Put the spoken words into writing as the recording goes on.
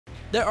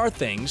There are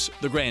things,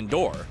 the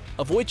grandeur,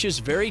 of which is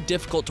very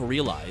difficult to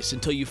realize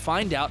until you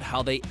find out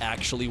how they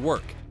actually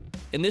work.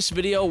 In this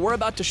video, we're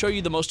about to show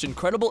you the most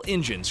incredible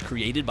engines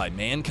created by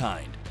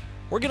mankind.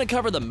 We're going to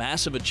cover the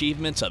massive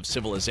achievements of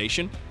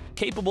civilization,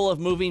 capable of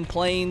moving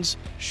planes,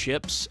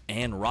 ships,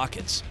 and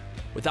rockets.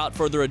 Without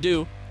further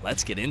ado,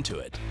 let's get into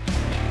it.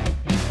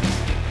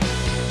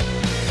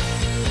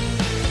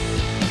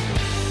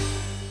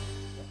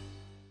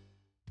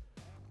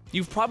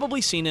 You've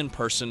probably seen in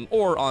person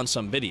or on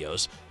some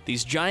videos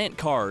these giant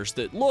cars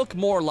that look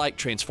more like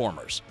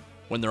Transformers.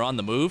 When they're on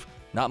the move,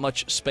 not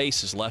much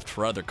space is left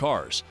for other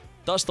cars.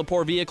 Thus, the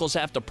poor vehicles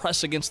have to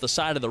press against the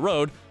side of the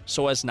road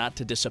so as not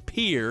to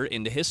disappear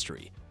into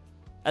history.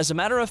 As a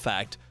matter of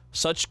fact,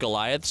 such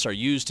Goliaths are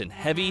used in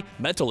heavy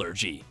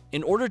metallurgy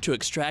in order to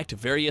extract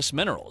various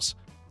minerals.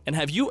 And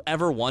have you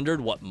ever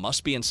wondered what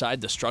must be inside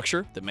the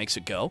structure that makes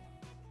it go?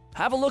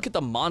 Have a look at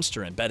the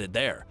monster embedded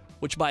there,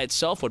 which by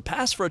itself would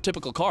pass for a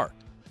typical car.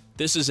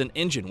 This is an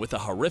engine with a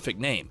horrific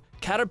name,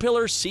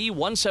 Caterpillar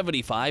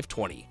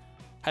C175-20.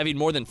 Having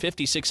more than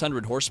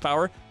 5,600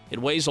 horsepower,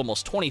 it weighs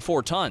almost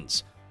 24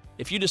 tons.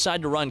 If you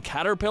decide to run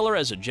Caterpillar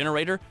as a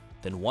generator,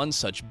 then one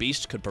such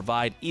beast could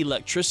provide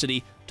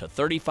electricity to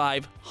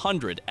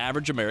 3,500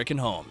 average American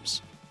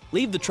homes.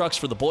 Leave the trucks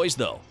for the boys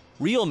though.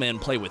 Real men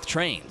play with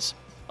trains,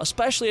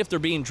 especially if they're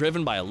being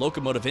driven by a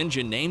locomotive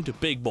engine named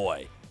Big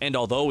Boy. And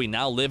although we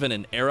now live in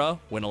an era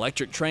when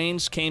electric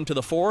trains came to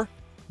the fore,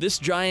 this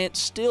giant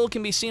still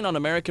can be seen on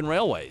American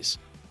railways.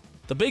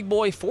 The Big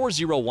Boy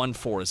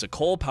 4014 is a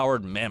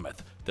coal-powered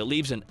mammoth that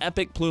leaves an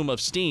epic plume of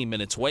steam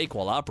in its wake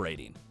while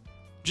operating.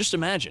 Just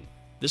imagine,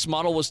 this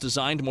model was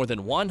designed more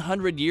than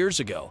 100 years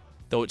ago,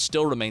 though it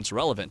still remains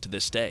relevant to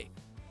this day.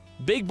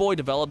 Big Boy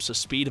develops a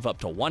speed of up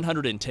to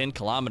 110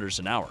 kilometers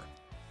an hour.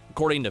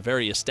 According to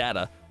various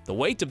data, the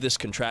weight of this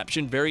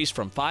contraption varies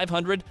from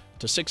 500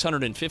 to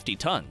 650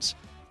 tons.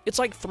 It's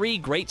like 3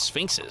 great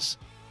sphinxes.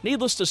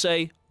 Needless to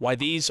say, why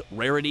these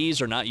rarities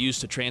are not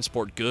used to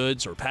transport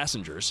goods or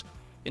passengers.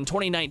 In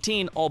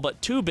 2019, all but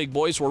 2 Big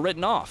Boys were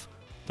written off.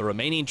 The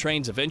remaining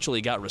trains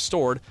eventually got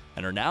restored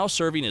and are now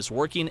serving as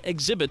working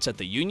exhibits at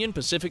the Union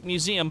Pacific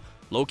Museum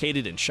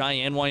located in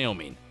Cheyenne,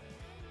 Wyoming.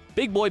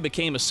 Big Boy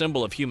became a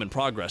symbol of human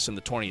progress in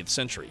the 20th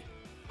century.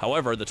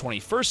 However, the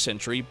 21st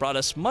century brought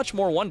us much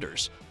more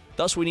wonders.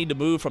 Thus, we need to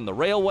move from the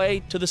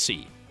railway to the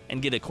sea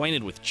and get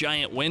acquainted with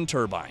giant wind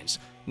turbines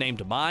named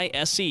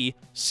MySC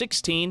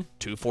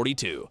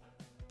 16242.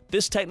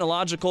 This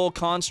technological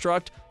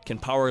construct can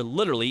power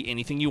literally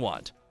anything you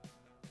want.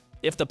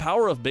 If the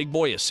power of Big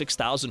Boy is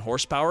 6,000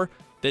 horsepower,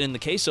 then in the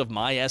case of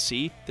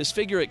MySC, this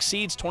figure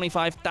exceeds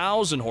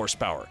 25,000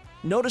 horsepower.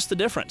 Notice the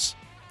difference.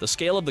 The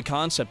scale of the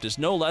concept is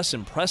no less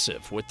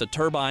impressive, with the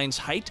turbine's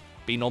height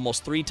being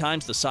almost 3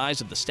 times the size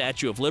of the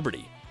Statue of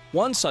Liberty.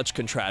 One such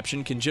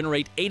contraption can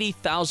generate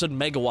 80,000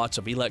 megawatts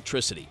of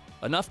electricity,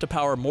 enough to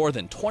power more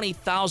than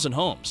 20,000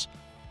 homes.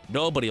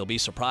 Nobody will be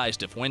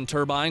surprised if wind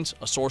turbines,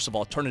 a source of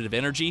alternative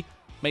energy,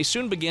 may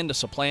soon begin to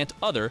supplant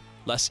other,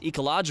 less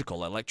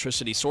ecological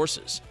electricity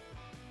sources.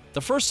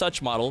 The first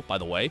such model, by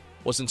the way,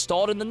 was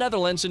installed in the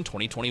Netherlands in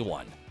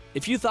 2021.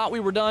 If you thought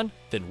we were done,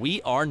 then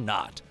we are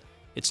not.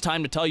 It's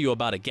time to tell you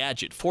about a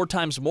gadget 4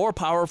 times more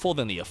powerful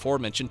than the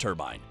aforementioned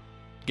turbine.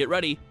 Get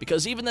ready,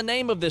 because even the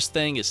name of this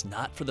thing is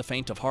not for the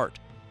faint of heart.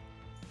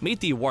 Meet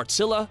the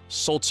Wartzilla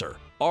Sulzer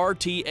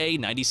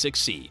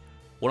RTA96C,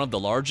 one of the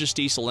largest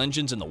diesel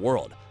engines in the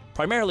world,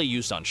 primarily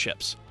used on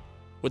ships.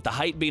 With the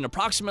height being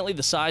approximately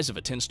the size of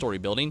a 10-story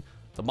building,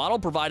 the model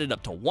provided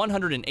up to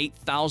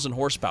 108,000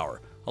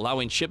 horsepower,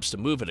 allowing ships to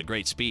move at a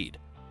great speed.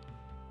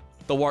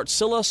 The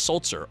Wartzilla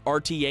Sulzer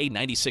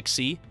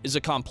RTA96C is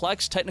a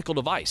complex technical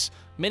device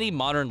many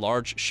modern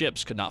large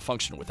ships could not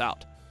function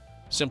without.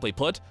 Simply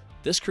put,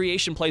 this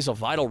creation plays a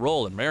vital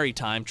role in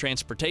maritime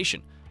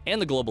transportation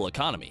and the global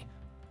economy.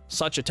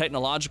 Such a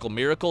technological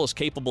miracle is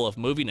capable of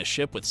moving a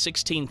ship with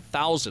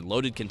 16,000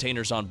 loaded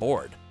containers on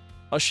board.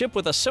 A ship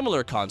with a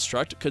similar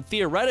construct could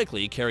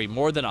theoretically carry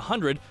more than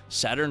 100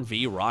 Saturn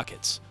V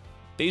rockets.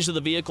 These are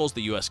the vehicles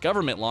the US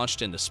government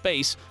launched into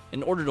space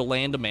in order to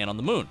land a man on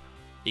the moon,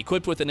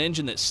 equipped with an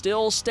engine that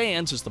still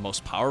stands as the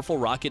most powerful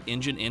rocket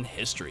engine in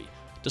history,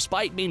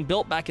 despite being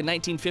built back in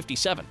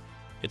 1957.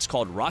 It's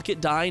called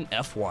Rocketdyne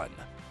F1.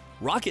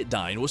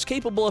 Rocketdyne was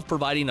capable of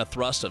providing a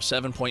thrust of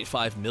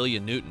 7.5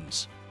 million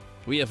newtons.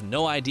 We have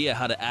no idea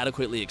how to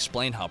adequately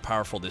explain how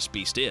powerful this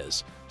beast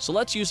is, so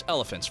let's use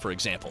elephants for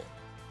example.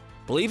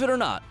 Believe it or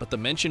not, but the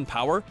mentioned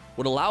power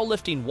would allow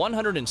lifting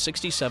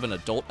 167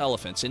 adult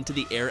elephants into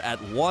the air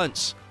at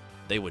once.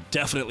 They would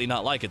definitely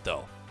not like it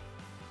though.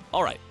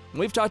 Alright,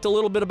 we've talked a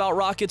little bit about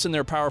rockets and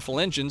their powerful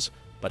engines,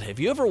 but have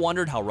you ever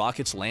wondered how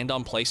rockets land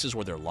on places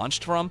where they're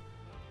launched from?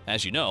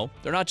 As you know,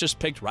 they're not just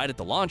picked right at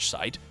the launch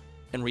site.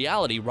 In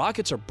reality,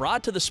 rockets are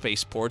brought to the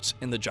spaceports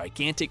in the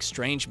gigantic,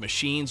 strange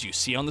machines you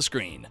see on the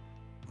screen.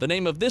 The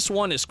name of this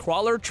one is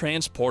Crawler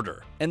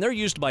Transporter, and they're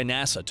used by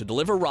NASA to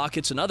deliver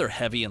rockets and other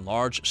heavy and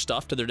large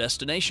stuff to their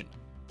destination.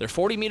 They're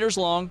 40 meters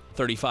long,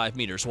 35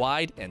 meters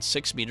wide, and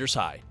 6 meters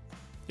high.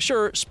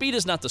 Sure, speed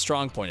is not the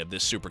strong point of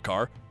this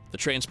supercar. The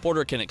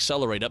transporter can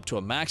accelerate up to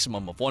a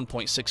maximum of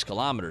 1.6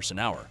 kilometers an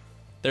hour.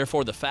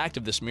 Therefore, the fact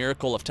of this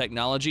miracle of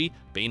technology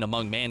being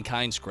among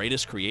mankind's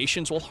greatest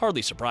creations will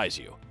hardly surprise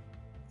you.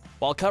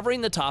 While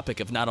covering the topic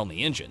of not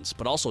only engines,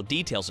 but also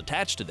details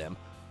attached to them,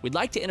 we'd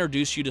like to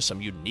introduce you to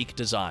some unique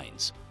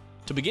designs.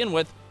 To begin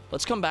with,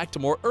 let's come back to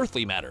more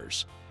earthly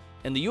matters.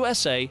 In the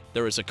USA,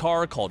 there is a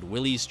car called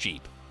Willys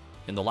Jeep.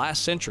 In the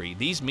last century,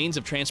 these means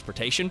of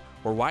transportation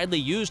were widely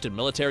used in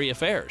military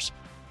affairs,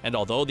 and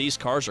although these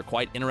cars are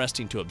quite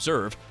interesting to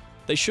observe,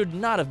 they should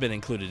not have been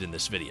included in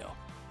this video.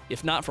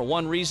 If not for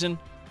one reason,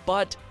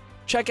 but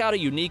check out a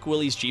unique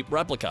Willys Jeep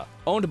replica,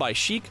 owned by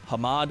Sheikh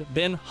Hamad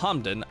bin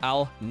Hamdan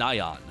Al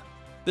Nahyan.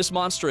 This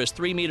monster is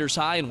 3 meters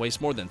high and weighs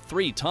more than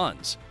 3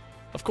 tons.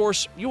 Of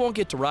course, you won't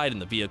get to ride in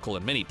the vehicle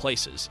in many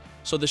places,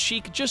 so the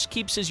Sheikh just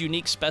keeps his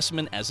unique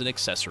specimen as an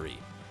accessory.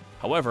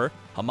 However,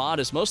 Hamad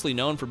is mostly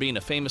known for being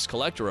a famous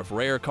collector of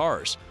rare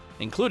cars,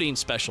 including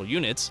special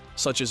units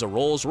such as a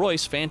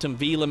Rolls-Royce Phantom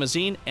V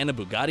limousine and a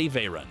Bugatti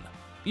Veyron.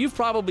 You've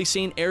probably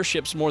seen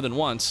airships more than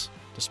once.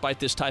 Despite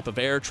this type of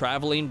air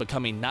traveling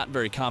becoming not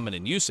very common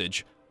in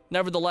usage,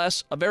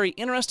 nevertheless, a very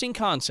interesting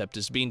concept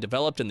is being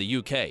developed in the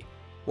UK.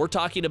 We're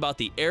talking about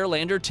the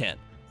Airlander Tent,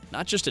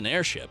 not just an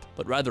airship,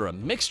 but rather a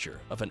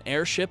mixture of an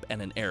airship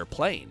and an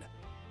airplane.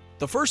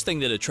 The first thing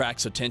that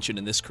attracts attention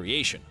in this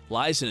creation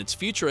lies in its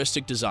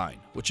futuristic design,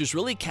 which is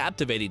really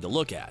captivating to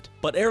look at.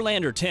 But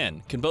Airlander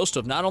Tent can boast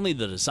of not only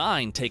the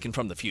design taken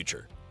from the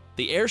future,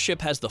 the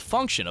airship has the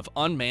function of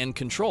unmanned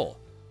control.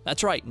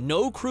 That's right,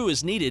 no crew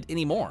is needed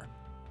anymore.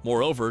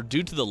 Moreover,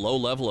 due to the low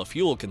level of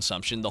fuel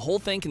consumption, the whole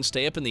thing can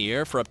stay up in the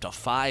air for up to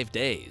 5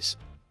 days.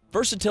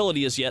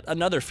 Versatility is yet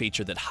another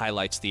feature that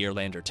highlights the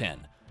Airlander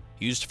Tent.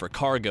 Used for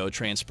cargo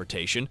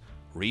transportation,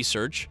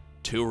 research,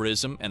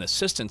 tourism, and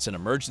assistance in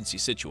emergency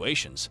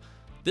situations,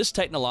 this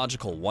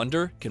technological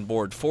wonder can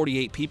board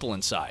 48 people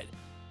inside.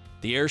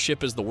 The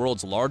airship is the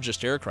world's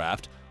largest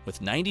aircraft with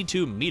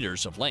 92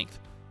 meters of length.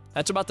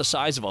 That's about the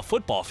size of a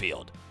football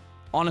field.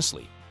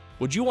 Honestly,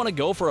 would you want to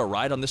go for a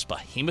ride on this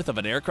behemoth of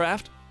an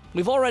aircraft?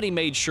 We've already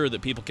made sure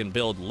that people can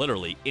build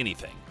literally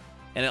anything.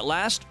 And at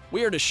last,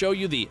 we are to show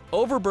you the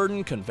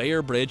overburdened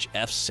Conveyor Bridge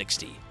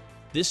F60.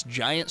 This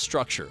giant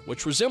structure,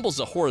 which resembles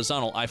a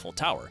horizontal Eiffel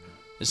Tower,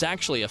 is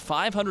actually a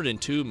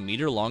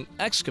 502-meter-long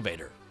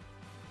excavator.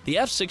 The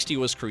F60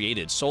 was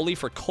created solely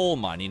for coal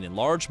mining in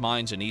large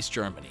mines in East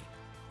Germany.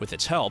 With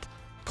its help,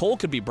 coal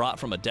could be brought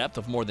from a depth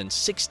of more than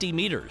 60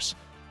 meters.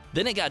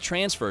 Then it got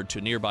transferred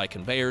to nearby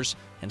conveyors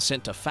and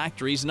sent to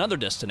factories and other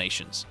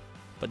destinations.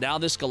 But now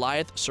this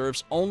Goliath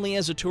serves only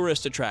as a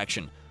tourist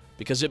attraction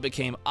because it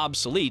became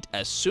obsolete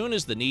as soon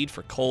as the need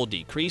for coal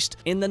decreased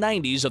in the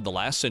 90s of the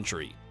last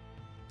century.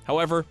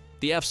 However,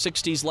 the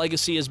F60's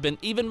legacy has been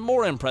even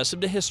more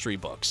impressive to history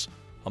books.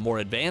 A more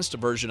advanced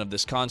version of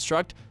this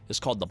construct is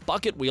called the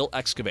bucket wheel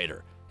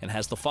excavator and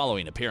has the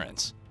following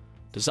appearance.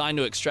 Designed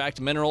to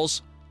extract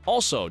minerals,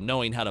 also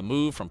knowing how to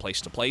move from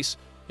place to place,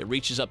 it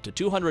reaches up to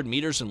 200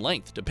 meters in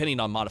length depending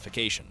on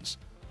modifications.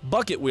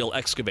 Bucket wheel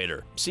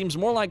excavator seems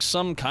more like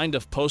some kind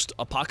of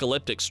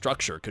post-apocalyptic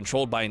structure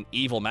controlled by an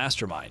evil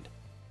mastermind.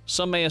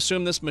 Some may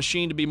assume this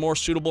machine to be more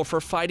suitable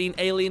for fighting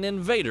alien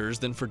invaders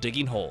than for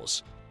digging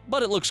holes,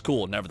 but it looks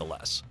cool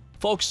nevertheless.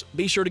 Folks,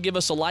 be sure to give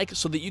us a like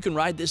so that you can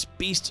ride this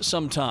beast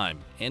sometime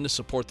and to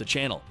support the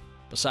channel.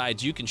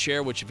 Besides, you can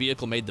share which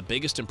vehicle made the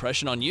biggest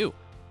impression on you.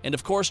 And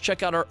of course,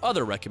 check out our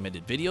other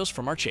recommended videos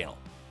from our channel.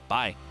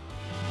 Bye.